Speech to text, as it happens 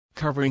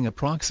covering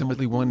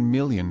approximately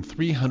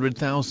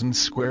 1,300,000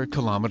 square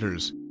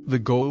kilometers. The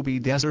Gobi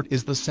Desert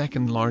is the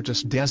second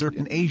largest desert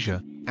in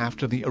Asia,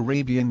 after the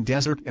Arabian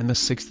Desert, and the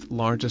sixth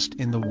largest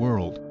in the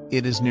world.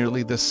 It is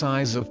nearly the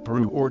size of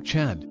Peru or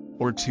Chad,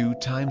 or 2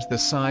 times the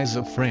size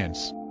of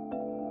France.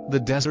 The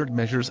desert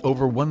measures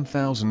over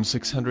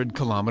 1,600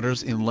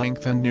 kilometers in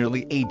length and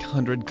nearly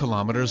 800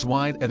 kilometers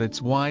wide at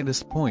its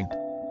widest point.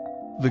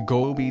 The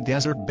Gobi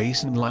Desert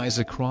Basin lies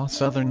across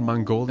southern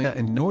Mongolia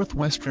and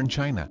northwestern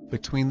China,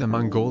 between the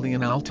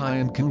Mongolian Altai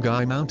and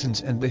Khangai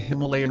mountains and the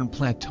Himalayan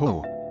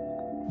Plateau.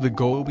 The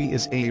Gobi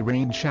is a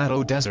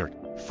rain-shadow desert,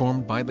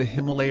 formed by the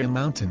Himalayan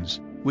mountains,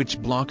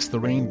 which blocks the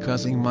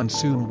rain-causing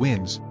monsoon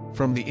winds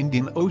from the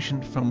Indian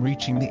Ocean from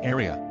reaching the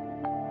area.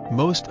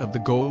 Most of the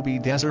Gobi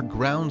Desert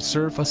ground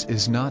surface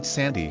is not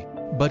sandy,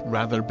 but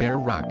rather bare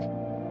rock.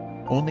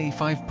 Only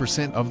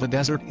 5% of the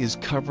desert is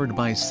covered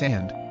by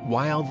sand,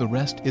 while the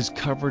rest is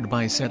covered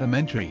by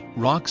sedimentary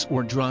rocks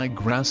or dry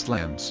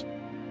grasslands.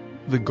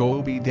 The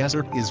Gobi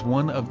Desert is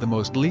one of the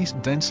most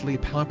least densely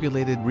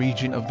populated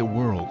region of the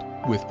world,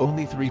 with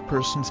only 3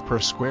 persons per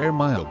square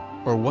mile,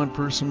 or 1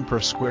 person per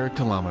square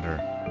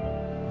kilometer.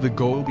 The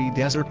Gobi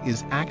Desert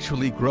is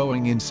actually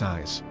growing in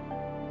size.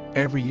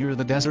 Every year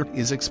the desert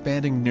is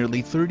expanding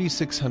nearly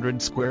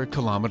 3,600 square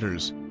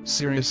kilometers,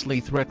 seriously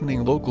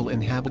threatening local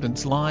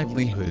inhabitants'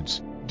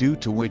 livelihoods, due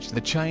to which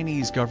the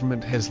Chinese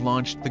government has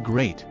launched the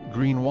Great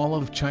Green Wall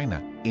of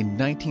China in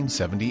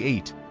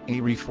 1978, a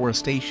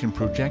reforestation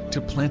project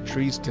to plant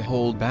trees to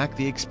hold back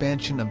the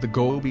expansion of the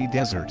Gobi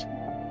Desert.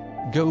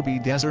 Gobi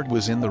Desert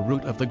was in the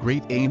route of the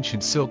Great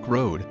Ancient Silk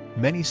Road.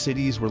 Many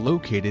cities were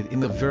located in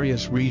the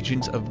various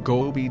regions of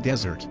Gobi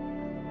Desert.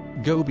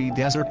 Gobi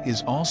Desert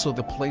is also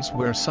the place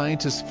where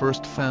scientists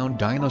first found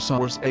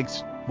dinosaurs'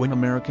 eggs, when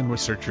American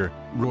researcher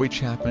Roy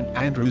Chapman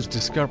Andrews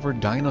discovered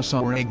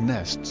dinosaur egg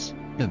nests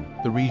in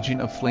the region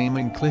of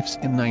Flaming Cliffs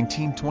in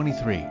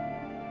 1923.